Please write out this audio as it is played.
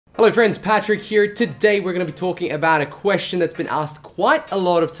Hello friends, Patrick here. Today we're going to be talking about a question that's been asked quite a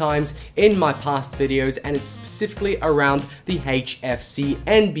lot of times in my past videos, and it's specifically around the HFC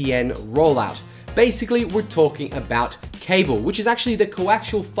NBN rollout. Basically, we're talking about cable, which is actually the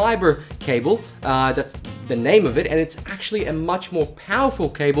coaxial fiber cable. That's the name of it, and it's actually a much more powerful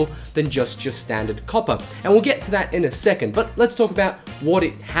cable than just your standard copper. And we'll get to that in a second, but let's talk about what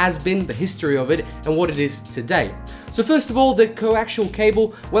it has been, the history of it, and what it is today. So first of all, the coaxial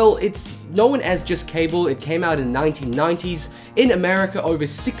cable, well, it's known as just cable. It came out in the 1990s. In America, over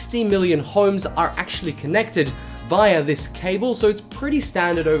 60 million homes are actually connected via this cable, so it's pretty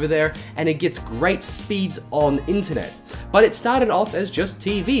standard over there, and it gets great speeds on internet. But it started off as just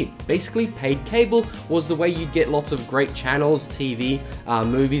TV. Basically, paid cable was the way you'd get lots of great channels, TV,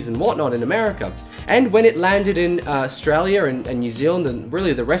 movies and whatnot in America. And when it landed in Australia and New Zealand and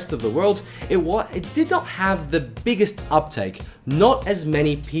really the rest of the world, it did not have the biggest uptake. Not as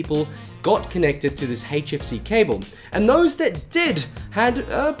many people got connected to this HFC cable, and those that did had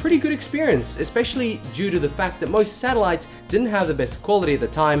a pretty good experience, especially due to the fact that most satellites didn't have the best quality at the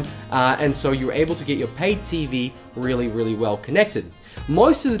time, and so you were able to get your paid TV really well connected.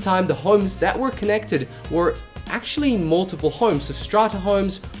 Most of the time, the homes that were connected were actually multiple homes, so strata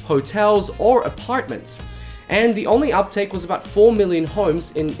homes, hotels, or apartments. And the only uptake was about 4 million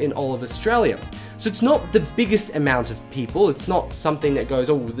homes in all of Australia. So it's not the biggest amount of people. It's not something that goes,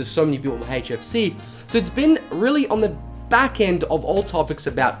 oh, there's so many people with HFC. So it's been really on the back end of all topics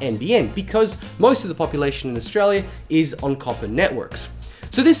about NBN, because most of the population in Australia is on copper networks.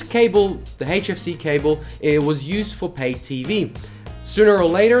 So this cable, the HFC cable, it was used for paid TV. Sooner or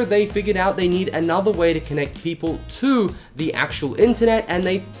later, they figured out they need another way to connect people to the actual internet, and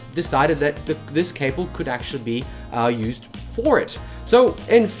they decided that this cable could actually be used for it. So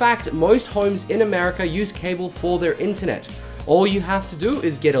in fact, most homes in America use cable for their internet. All you have to do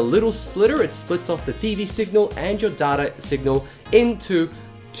is get a little splitter. It splits off the TV signal and your data signal into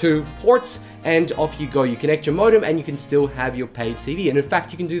two ports, and off you go. You connect your modem and you can still have your paid TV. And in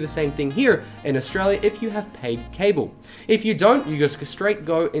fact, you can do the same thing here in Australia if you have paid cable. If you don't, you just straight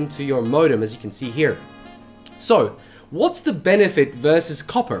go into your modem, as you can see here. So what's the benefit versus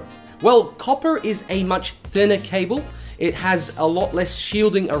copper? Well, copper is a much thinner cable. It has a lot less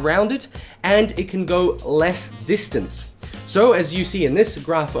shielding around it, and it can go less distance. So as you see in this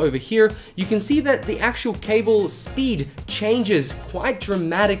graph over here, you can see that the actual cable speed changes quite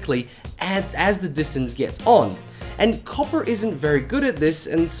dramatically as the distance gets on. And copper isn't very good at this,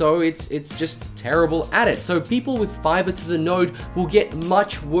 and so it's just terrible at it. So people with fiber to the node will get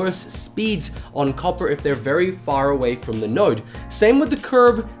much worse speeds on copper if they're very far away from the node. Same with the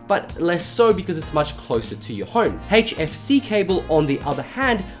curb, but less so because it's much closer to your home. HFC cable, on the other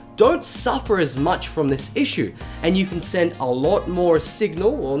hand, don't suffer as much from this issue, and you can send a lot more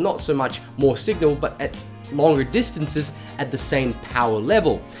signal, or not so much more signal, but at longer distances at the same power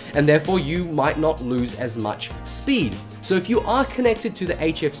level, and therefore you might not lose as much speed. So if you are connected to the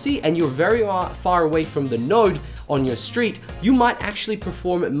HFC and you're very far away from the node on your street, you might actually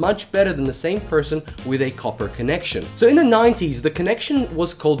perform much better than the same person with a copper connection. So in the 90s, the connection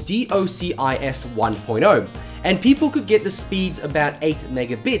was called DOCIS 1.0. and people could get the speeds about 8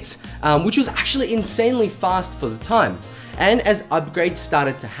 megabits, which was actually insanely fast for the time. And as upgrades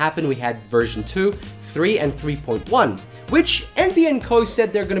started to happen, we had version 2, 3, and 3.1, which NBN Co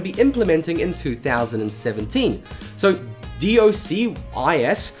said they're going to be implementing in 2017. So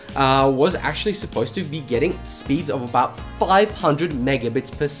DOCIS was actually supposed to be getting speeds of about 500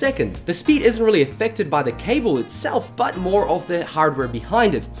 megabits per second. The speed isn't really affected by the cable itself, but more of the hardware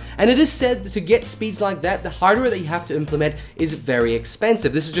behind it. And it is said that to get speeds like that, the hardware that you have to implement is very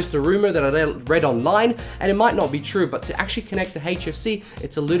expensive. This is just a rumor that I read online, and it might not be true, but to actually connect the HFC,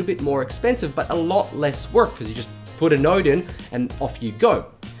 it's a little bit more expensive, but a lot less work, because you just put a node in and off you go.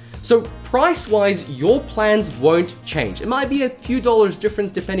 So price-wise, your plans won't change. It might be a few dollars difference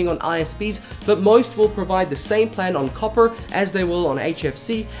depending on ISPs, but most will provide the same plan on copper as they will on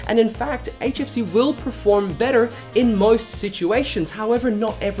HFC. And in fact, HFC will perform better in most situations. However,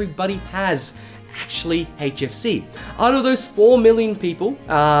 not everybody has actually HFC. Out of those 4 million people,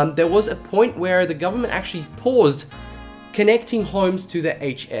 there was a point where the government actually paused connecting homes to the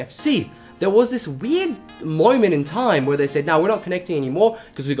HFC. There was this weird moment in time where they said, no, we're not connecting anymore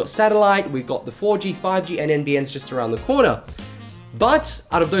because we've got satellite, we've got the 4G, 5G, and NBN's just around the corner. But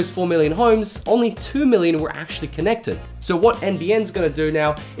out of those 4 million homes, only 2 million were actually connected. So what NBN's going to do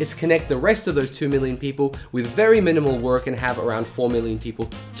now is connect the rest of those 2 million people with very minimal work and have around 4 million people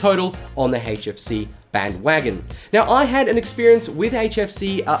total on the HFC bandwagon. Now, I had an experience with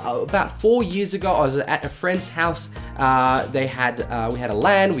HFC about 4 years ago. I was at a friend's house. We had a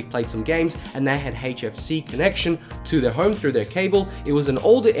LAN, we played some games, and they had HFC connection to their home through their cable. It was an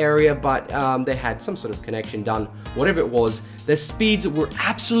older area, but they had some sort of connection done, whatever it was. The speeds were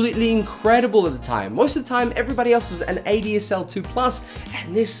absolutely incredible at the time. Most of the time, everybody else was an ADSL 2+,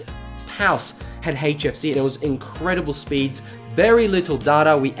 and this house had HFC, and it was incredible speeds. Very little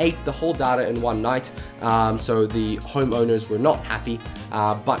data. We ate the whole data in one night, so the homeowners were not happy,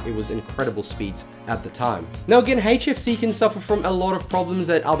 but it was incredible speeds at the time. Now again, HFC can suffer from a lot of problems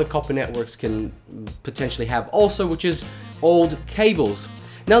that other copper networks can potentially have also, which is old cables.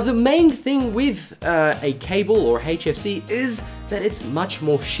 Now the main thing with a cable or HFC is that it's much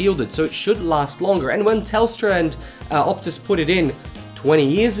more shielded, so it should last longer. And when Telstra and Optus put it in 20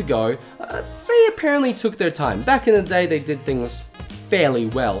 years ago, they apparently took their time. Back in the day, they did things fairly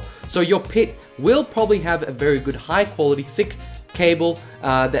well. So your pit will probably have a very good, high quality, thick cable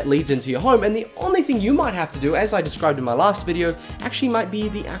that leads into your home. And the only thing you might have to do, as I described in my last video, actually might be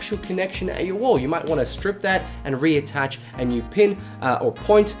the actual connection at your wall. You might want to strip that and reattach a new pin or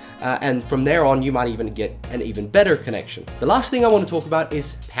point, and from there on, you might even get an even better connection. The last thing I want to talk about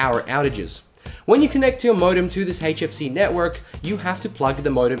is power outages. When you connect your modem to this HFC network, you have to plug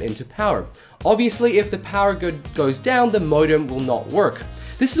the modem into power. Obviously, if the power goes down, the modem will not work.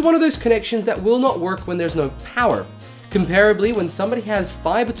 This is one of those connections that will not work when there's no power. Comparably, when somebody has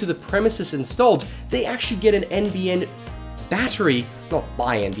fiber to the premises installed, they actually get an NBN battery, not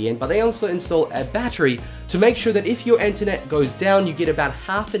by NBN, but they also install a battery to make sure that if your internet goes down, you get about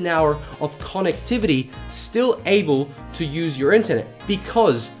half an hour of connectivity still able to use your internet.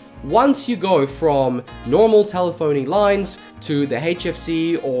 Because once you go from normal telephony lines to the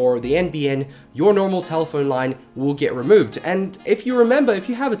HFC or the NBN, your normal telephone line will get removed. And if you remember, if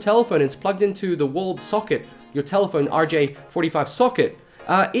you have a telephone and it's plugged into the walled socket, your telephone RJ45 socket,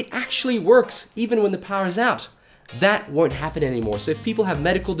 it actually works even when the power is out. That won't happen anymore. So if people have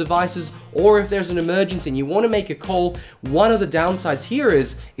medical devices or if there's an emergency and you want to make a call, one of the downsides here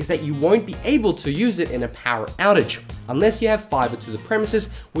is that you won't be able to use it in a power outage unless you have fiber to the premises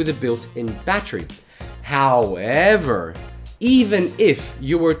with a built-in battery. However, even if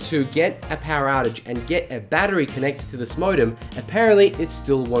you were to get a power outage and get a battery connected to this modem, apparently it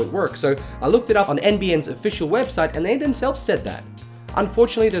still won't work. So I looked it up on NBN's official website and they themselves said that.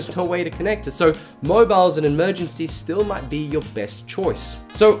 Unfortunately, there's no way to connect it, so mobiles and emergencies still might be your best choice.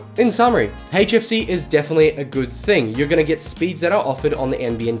 So, in summary, HFC is definitely a good thing. You're gonna get speeds that are offered on the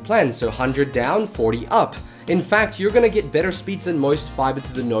NBN plan, so 100 down, 40 up. In fact, you're gonna get better speeds than most fiber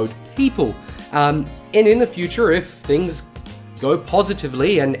to the node people. And in the future, if things go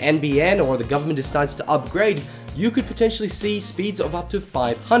positively and NBN or the government decides to upgrade, you could potentially see speeds of up to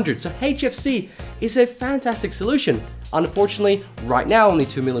 500. So HFC is a fantastic solution. Unfortunately, right now only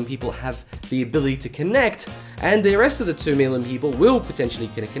 2 million people have the ability to connect, and the rest of the 2 million people will potentially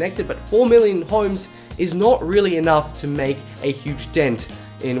get connected, but 4 million homes is not really enough to make a huge dent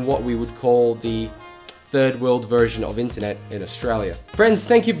in what we would call the third world version of internet in Australia. Friends,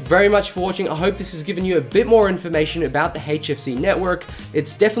 thank you very much for watching. I hope this has given you a bit more information about the HFC network.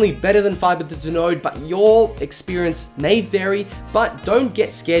 It's definitely better than fiber to the node, but your experience may vary, but don't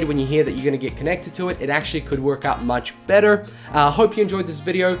get scared when you hear that you're gonna get connected to it. It actually could work out much better. Hope you enjoyed this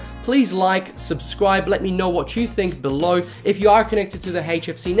video. Please like, subscribe, let me know what you think below. If you are connected to the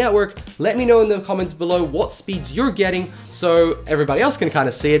HFC network, let me know in the comments below what speeds you're getting so everybody else can kind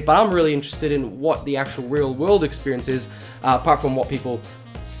of see it, but I'm really interested in what the actual real world experience is, apart from what people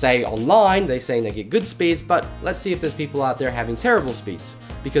say online. They're saying they get good speeds, but let's see if there's people out there having terrible speeds,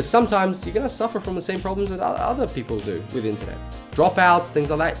 because sometimes you're gonna suffer from the same problems that other people do with internet. Dropouts, things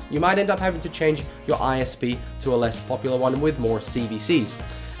like that. You might end up having to change your ISP to a less popular one with more CVCs.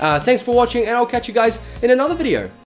 Thanks for watching, and I'll catch you guys in another video.